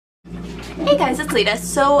Hey guys, it's Leda.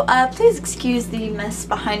 So please excuse the mess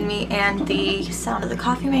behind me and the sound of the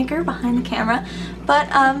coffee maker behind the camera. But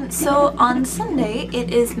so on Sunday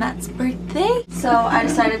it is Matt's birthday. So I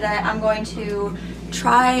decided that I'm going to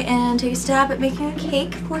try and take a stab at making a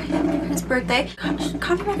cake for him for his birthday. Gosh,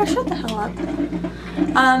 coffee maker, shut the hell up.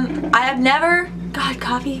 I have never, God,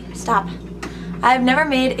 coffee, stop. I have never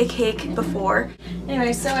made a cake before.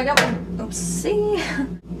 Anyway, so I got my, oopsie,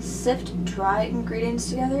 sift dry ingredients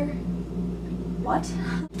together. What?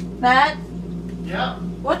 Matt? Yeah?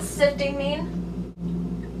 What's sifting mean?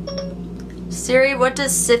 Siri, what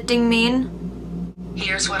does sifting mean?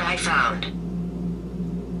 Here's what I found.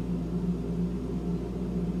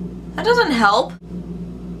 That doesn't help.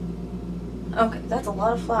 Okay, that's a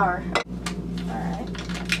lot of flour. Alright.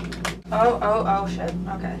 Oh, shit.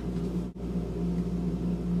 Okay.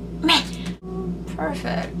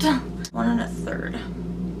 Perfect. 1 1/3.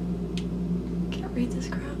 Can't read this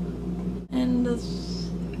crap. And this.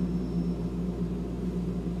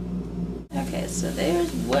 Okay, so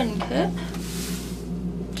there's 1 cup.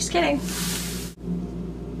 Just kidding.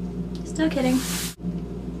 Still kidding.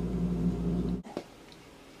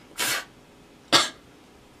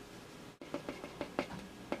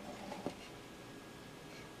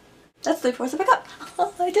 That's 3/4 of a cup.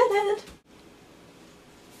 Oh, I did it.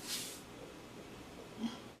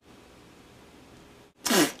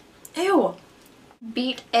 Ew.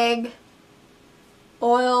 Beet, egg,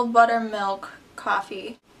 oil, buttermilk,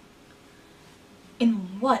 coffee.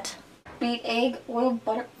 In what? Beet, egg, oil,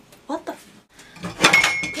 butter. What the f.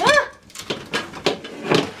 Ah!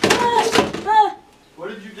 Ah! What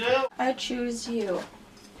did you do? I choose you.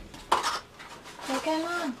 What's going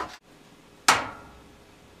on?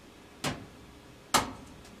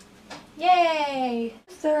 Yay!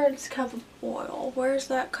 1/3 cup of oil. Where's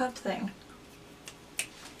that cup thing?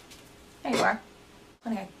 There you are.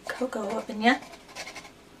 Putting a cocoa up in ya.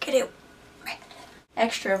 Get it.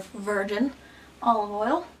 Extra virgin olive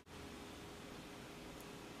oil.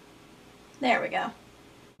 There we go.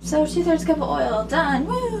 So 2/3 cup of oil done.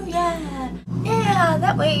 Woo! Yeah! Yeah!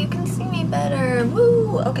 That way you can see me better.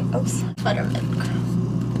 Woo! Okay. Oops. Buttermilk.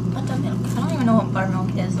 Buttermilk. I don't even know what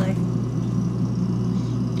buttermilk is like.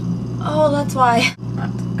 Oh, that's why.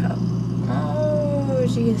 Not the cup. Oh,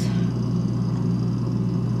 jeez.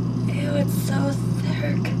 Ew, it's so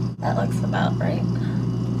thick. That looks about right.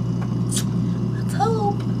 Let's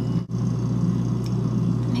hope.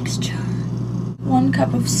 Mixture. 1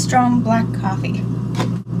 cup of strong black coffee.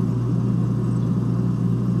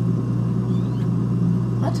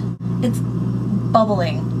 What? It's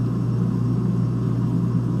bubbling.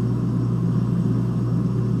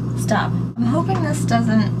 Stop. I'm hoping this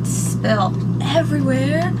doesn't spill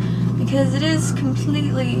everywhere because it is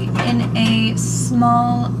completely in a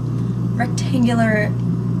small rectangular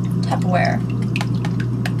Tupperware.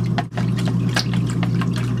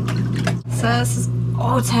 So this is,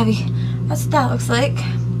 oh, it's heavy. That's what that looks like.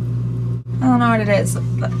 I don't know what it is.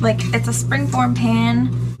 Like, it's a springform pan.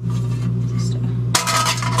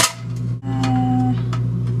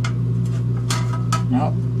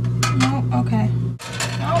 Nope. Nope, okay.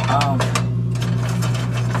 Oh.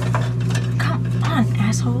 Come on,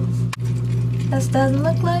 asshole. This doesn't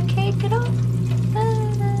look like cake at all.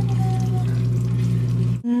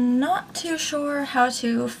 Not too sure how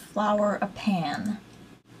to flour a pan.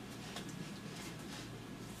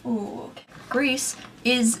 Ooh, okay. Grease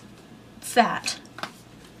is fat.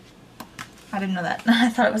 I didn't know that. I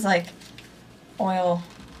thought it was like oil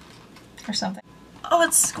or something. Oh,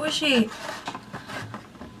 it's squishy.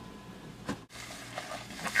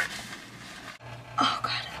 Oh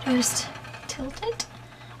god, I just tilt it.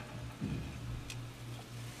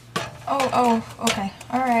 Oh, okay.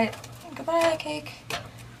 Alright. Goodbye, cake.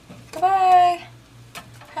 Goodbye.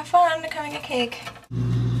 Have fun becoming a cake.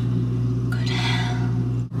 Good.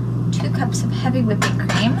 2 cups of heavy whipping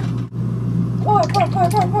cream. Pour.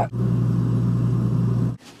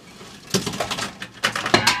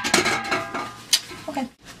 Okay.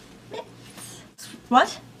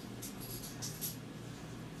 What?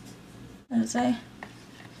 What did it say?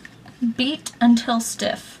 Beat until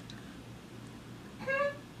stiff.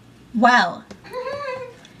 Well.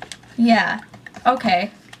 Yeah.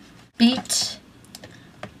 Okay. Beat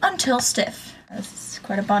until stiff. This is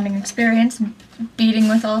quite a bonding experience, beating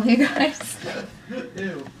with all of you guys.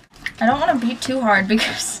 Ew. I don't want to beat too hard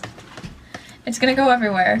because it's gonna go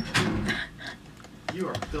everywhere. You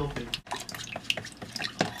are filthy.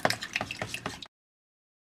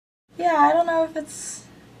 Yeah, I don't know if it's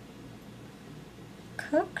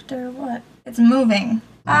cooked or what. It's moving.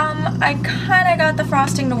 I kinda got the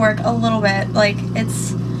frosting to work a little bit. Like,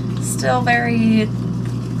 it's still very,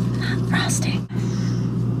 not frosting.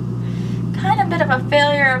 Kind of a bit of a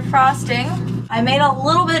failure of frosting. I made a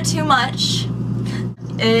little bit too much.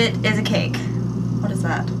 It is a cake. What is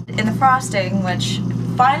that? In the frosting, which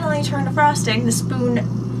finally turned to frosting, the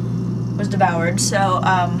spoon was devoured, so,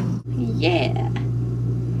 yeah.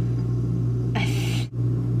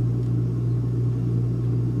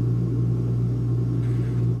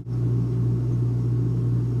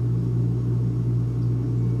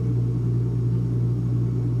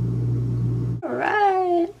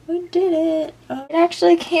 Alright, we did it. Oh, it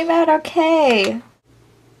actually came out okay.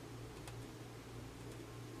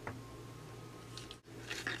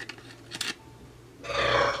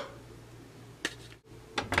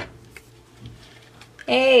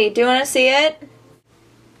 Hey, do you want to see it?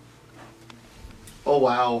 Oh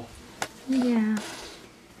wow. Yeah.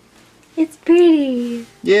 It's pretty.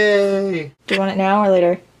 Yay! Do you want it now or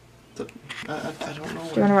later? I don't know.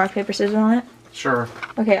 Do you want to rock, paper, scissors on it? Sure.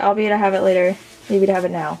 Okay, I'll be to have it later. You be to have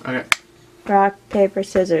it now. Okay. Rock, paper,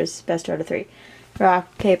 scissors. Best out of 3.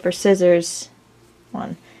 Rock, paper, scissors.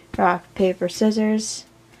 1. Rock, paper, scissors.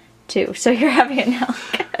 2. So you're having it now.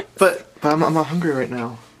 But I'm not hungry right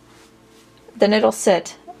now. Then it'll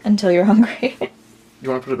sit until you're hungry. You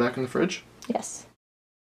want to put it back in the fridge? Yes.